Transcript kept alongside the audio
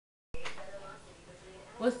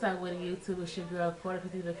What's up with YouTube? It's your girl Quarter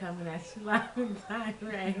Cathedral coming at you live in time,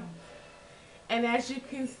 right? And as you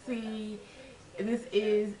can see, this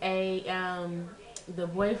is a the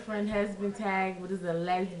boyfriend husband tag, but this is a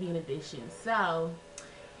lesbian edition. So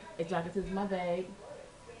if y'all can see my babe,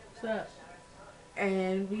 what's up?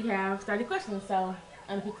 And we have 30 questions, so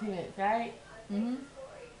under 15 minutes, right? Mhm.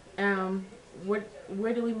 Um,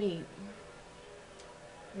 where do we meet?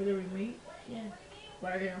 Where did we meet? Yeah,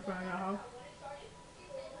 Right here in front of your house.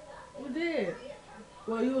 we did.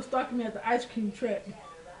 Well, you was stalking me at the ice cream truck.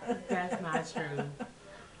 That's not true.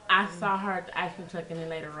 I saw her at the ice cream truck and then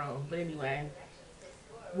later on. But anyway,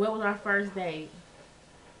 what was our first date?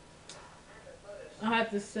 I have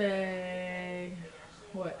to say,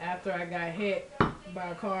 what, after I got hit by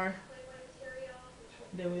a car,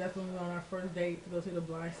 then that's when we went on our first date to go see The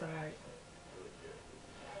Blind Side.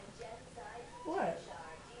 What?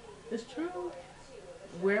 It's true.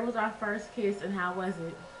 Where was our first kiss and how was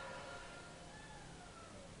it?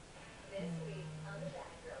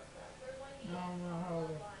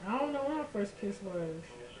 I don't know when our first kiss was.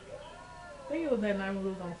 I think it was that night when we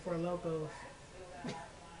was on Four Locos.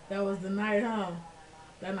 That was the night, huh?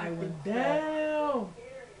 That night went down.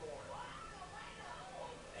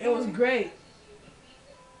 It was great.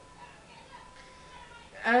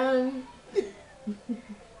 Um,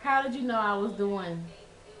 how did you know I was the one?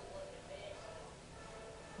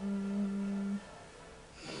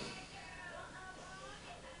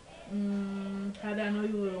 Mm, how did I know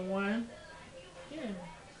you were the one? Yeah.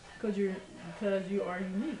 Cause you are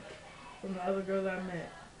unique from the other girls I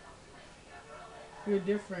met. You're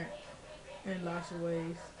different in lots of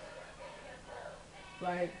ways.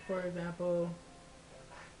 Like, for example,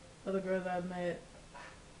 other girls I've met,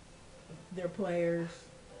 they're players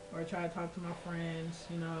or try to talk to my friends,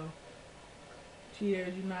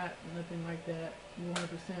 Cheaters, you're not nothing like that. You're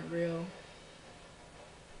 100% real.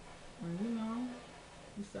 And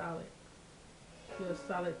you're solid. You're a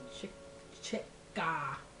solid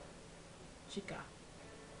chica. Chica.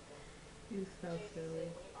 You so silly.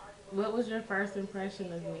 What was your first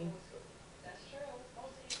impression of me?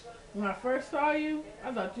 When I first saw you,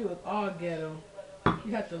 I thought you was all ghetto.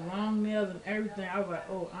 You had the long nails and everything. I was like,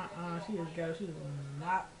 oh, she is ghetto. She is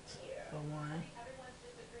not the one.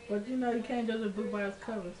 But you can't judge a book by its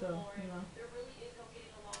cover, so.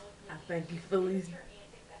 I thank you for at least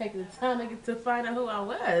taking the time to get to find out who I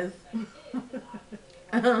was.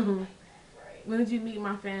 Um, when did you meet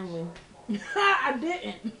my family? I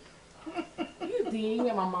didn't. You did. You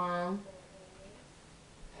met my mom.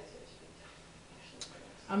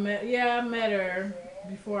 I met her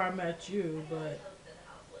before I met you, but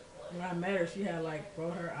when I met her, she had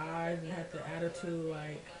rolled her eyes and had the attitude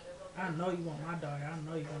like, I know you want my daughter. I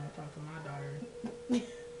know you want to talk to my daughter.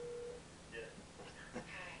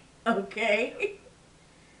 Okay.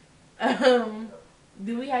 Um,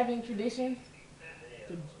 do we have any traditions?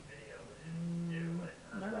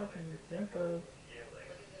 Not that I can think of.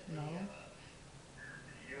 No.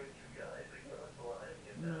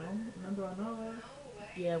 No, none do I know of.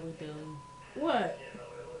 Yeah, we do. What?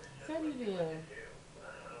 Sunnyville.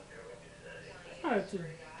 It's not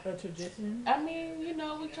a tradition. I mean, we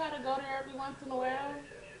try to go there every once in a while.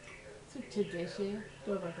 It's a tradition.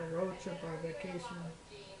 So it's like a road trip or a vacation.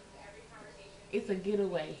 It's a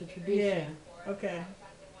getaway. It's a tradition. Yeah. Okay.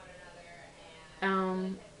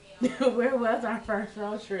 Where was our first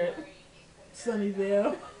road trip?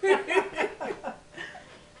 Sunnyvale.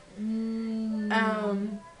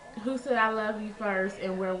 Who said I love you first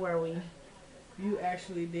and where were we? You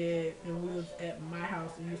actually did, and we was at my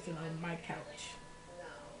house and you sitting on my couch.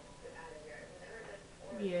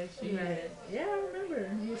 Yeah, she right. Yeah, I remember.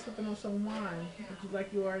 You were sipping on some wine,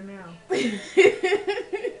 like you are now.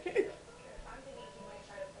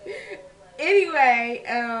 Anyway,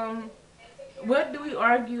 what do we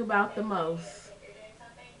argue about the most?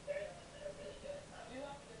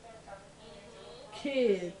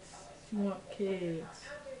 Kids. You want kids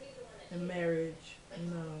and marriage,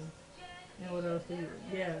 And what else do you?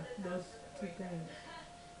 Yeah, those two things.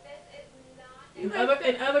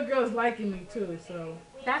 And other girls liking me too, so.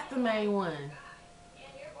 That's the main one.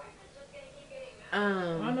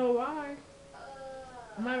 I know why.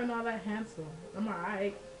 I'm not even all that handsome. I'm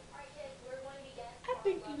alright. I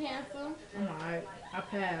think you handsome. I'm alright. I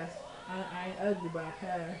pass. I ain't ugly, but I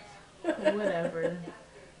pass. Whatever.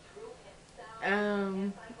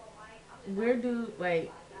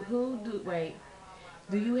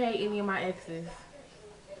 Do you hate any of my exes?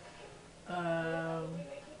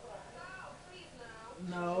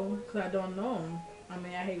 No, because I don't know them. I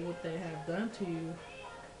mean, I hate what they have done to you,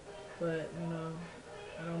 but,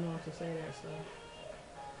 I don't know what to say that, so,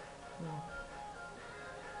 no.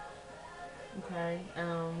 Okay.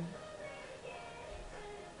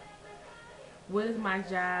 What is my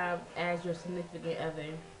job as your significant other?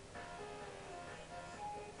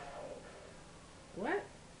 What?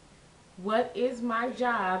 What is my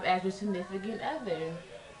job as your significant other?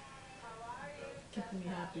 Keeping me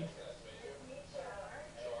happy.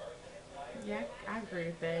 Yeah, I agree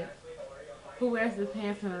with that. Who wears the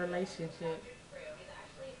pants in a relationship?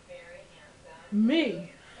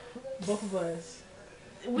 Me. Both of us.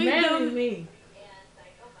 We Mainly do. me.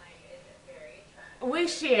 We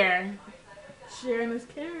share. Sharing is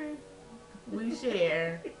caring. We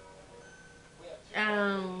share.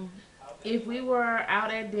 Um, if we were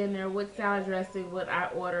out at dinner, what salad dressing would I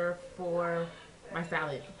order for my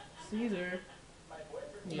salad? Caesar.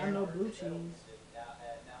 Yeah. Not no blue cheese.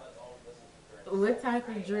 What type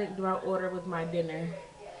of drink do I order with my dinner?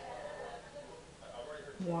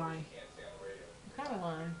 Why? What kind of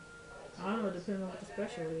wine? I don't know. It depends on what the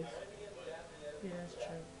special is. Yeah, that's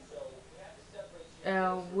true.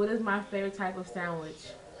 What is my favorite type of sandwich?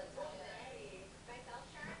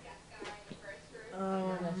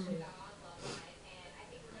 Yeah, that's Um, you.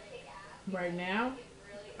 right now,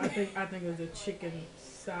 I think it's a chicken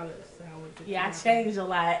salad sandwich that you Yeah, I got changed a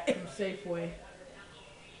lot. from Safeway.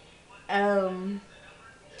 um,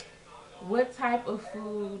 what type of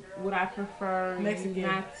food would I prefer you Mexican.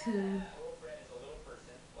 not to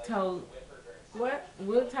toast? What?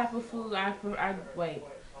 What type of food I wait?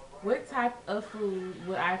 What type of food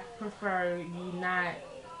would I prefer you not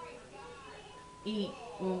eat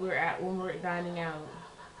when we're dining out?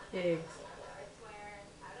 Eggs.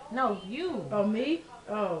 No, you Oh, me?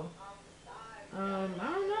 Oh. I don't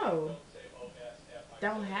know.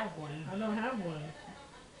 don't have one. I don't have one.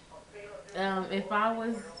 If I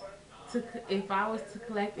was to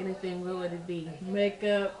collect anything, what would it be?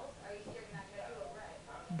 Makeup,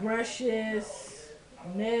 brushes,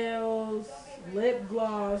 nails, lip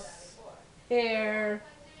gloss, hair,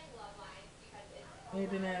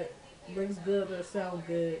 anything that looks good or sounds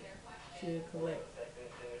good. She'll collect.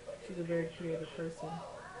 She's a very creative person.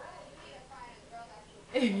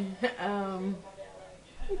 um,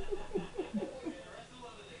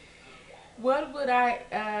 what would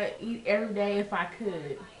I eat every day if I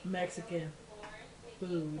could? Mexican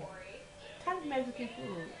food, Type of Mexican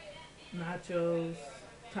food. nachos,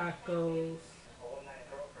 tacos,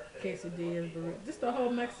 quesadillas, burritos, just the whole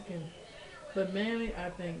Mexican. But mainly, I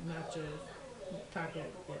think nachos, tacos,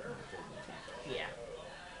 yeah, nachos.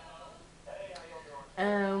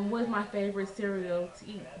 Yeah. What's my favorite cereal to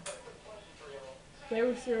eat?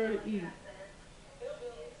 Favorite cereal to eat?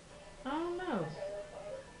 I don't know.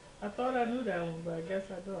 I thought I knew that one, but I guess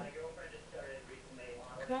I don't.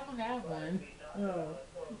 Cause I don't have one. Oh,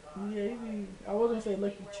 yeah, I was gonna say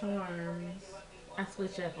Lucky Charms. I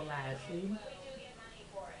switch up a lot. See,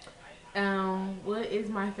 What is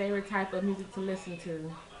my favorite type of music to listen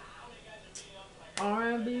to?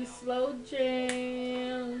 R&B slow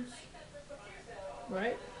jams,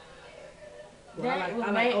 right? Well, That was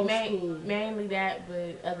I like old school mainly that,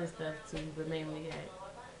 but other stuff too, but mainly that. hip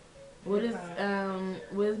hop.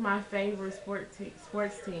 What is my favorite sports You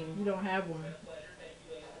team? don't have one.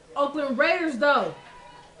 Oakland Raiders, though.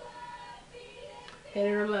 Hate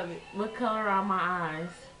it or love it. What color are my eyes?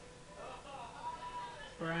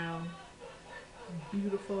 Brown,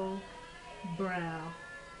 beautiful brown,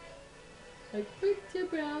 like pretty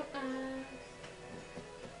brown eyes.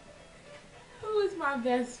 Who is my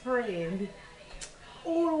best friend?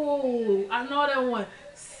 Oh, I know that one.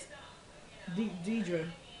 Deidre.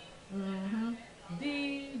 Mm-hmm.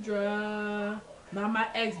 Deidre. Not my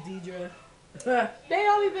ex, Deidre. They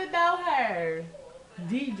don't even know her.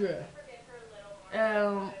 Deidre.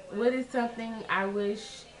 What is something I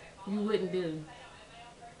wish you wouldn't do?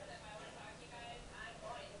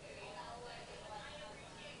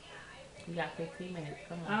 You got 15 minutes.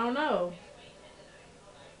 Come I on. don't know.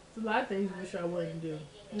 It's a lot of things I wish I wouldn't do.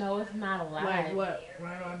 No, it's not a lot. Like what?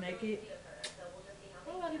 Run around naked?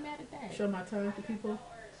 Nobody mad at that. Show my tongue to people?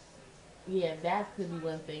 Yeah, that could be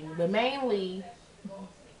one thing. But mainly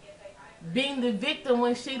being the victim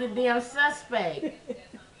when she the damn suspect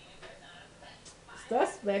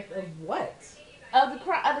Suspect of what? of the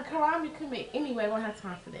crime you commit. Anyway, we don't have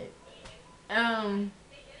time for that. Um,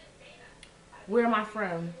 where am I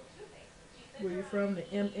from? Where you from? The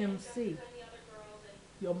MMC.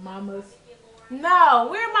 Your mama's. No,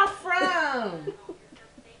 where am I from?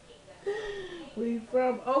 Where you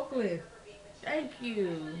from? Oakland. Thank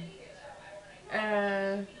you.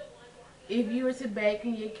 Uh, if you were to bake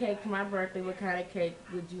me a cake for my birthday, what kind of cake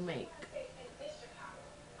would you make?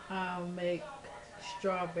 I'll make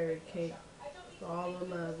strawberry cake. With all the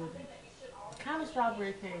love in it. What kind of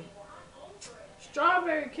strawberry cake?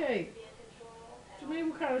 Strawberry cake. What you mean,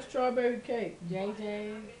 what kind of strawberry cake?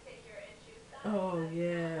 JJ's. Oh,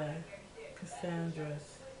 yeah.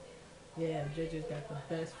 Cassandra's. Yeah, JJ's got the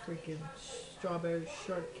best freaking strawberry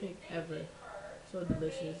shortcake ever. So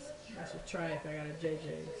delicious. I should try it if I got a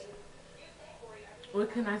JJ's.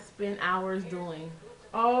 What can I spend hours doing?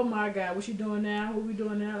 Oh my God, what she doing now? What we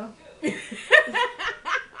doing now?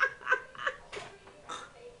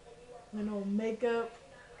 You know, makeup,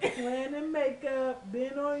 planning makeup,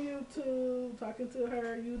 being on YouTube, talking to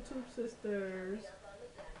her YouTube sisters.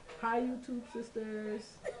 Hi, YouTube sisters.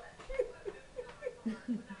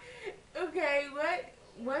 Okay,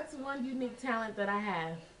 what's one unique talent that I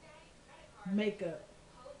have? Makeup.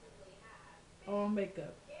 All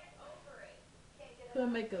makeup. Put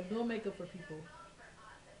makeup, doing makeup for people.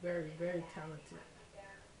 Very, very talented.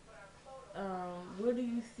 Where do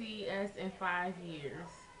you see us in 5 years?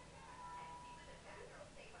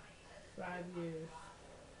 5 years.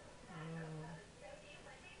 Um,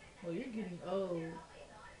 well, you're getting old.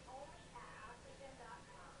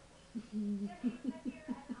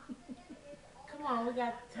 Come on, we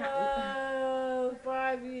got time.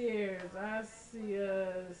 5 years. I see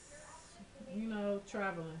us,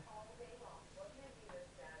 traveling.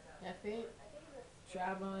 That's it.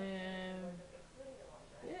 Traveling.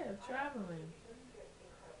 Yeah, traveling.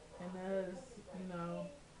 And us, you know,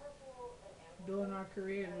 doing our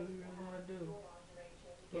careers, what we really want to do.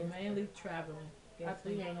 But Guess, mainly traveling. I guess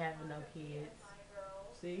we think, ain't having no kids.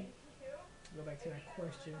 see, go back to that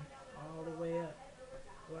question all the way up.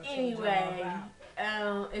 What I told y'all Anyway,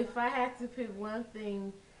 about. if I had to pick one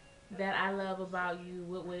thing that I love about you,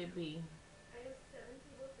 what would it be?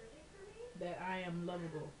 That I am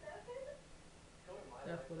lovable.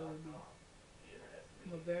 That's what it would be.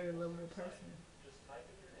 I'm a very lovable person.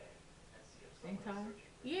 Ain't I?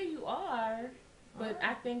 Yeah, you are. But Alright.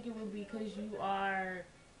 I think it would be because you are,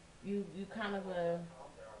 you kind of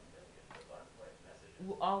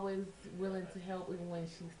always willing to help even when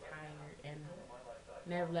she's tired and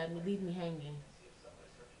never leave me hanging.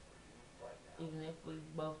 Even if we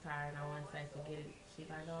both tired, I want to say forget it. She's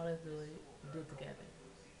like, oh, let's do it together.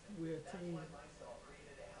 We're a team.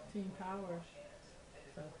 Team power.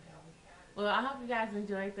 So, well, I hope you guys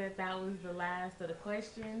enjoyed that. That was the last of the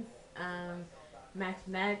questions.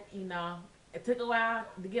 Matching that, it took a while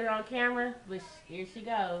to get her on camera, but here she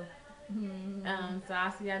goes. Mm-hmm. So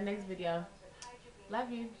I'll see y'all next video.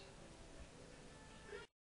 Love you.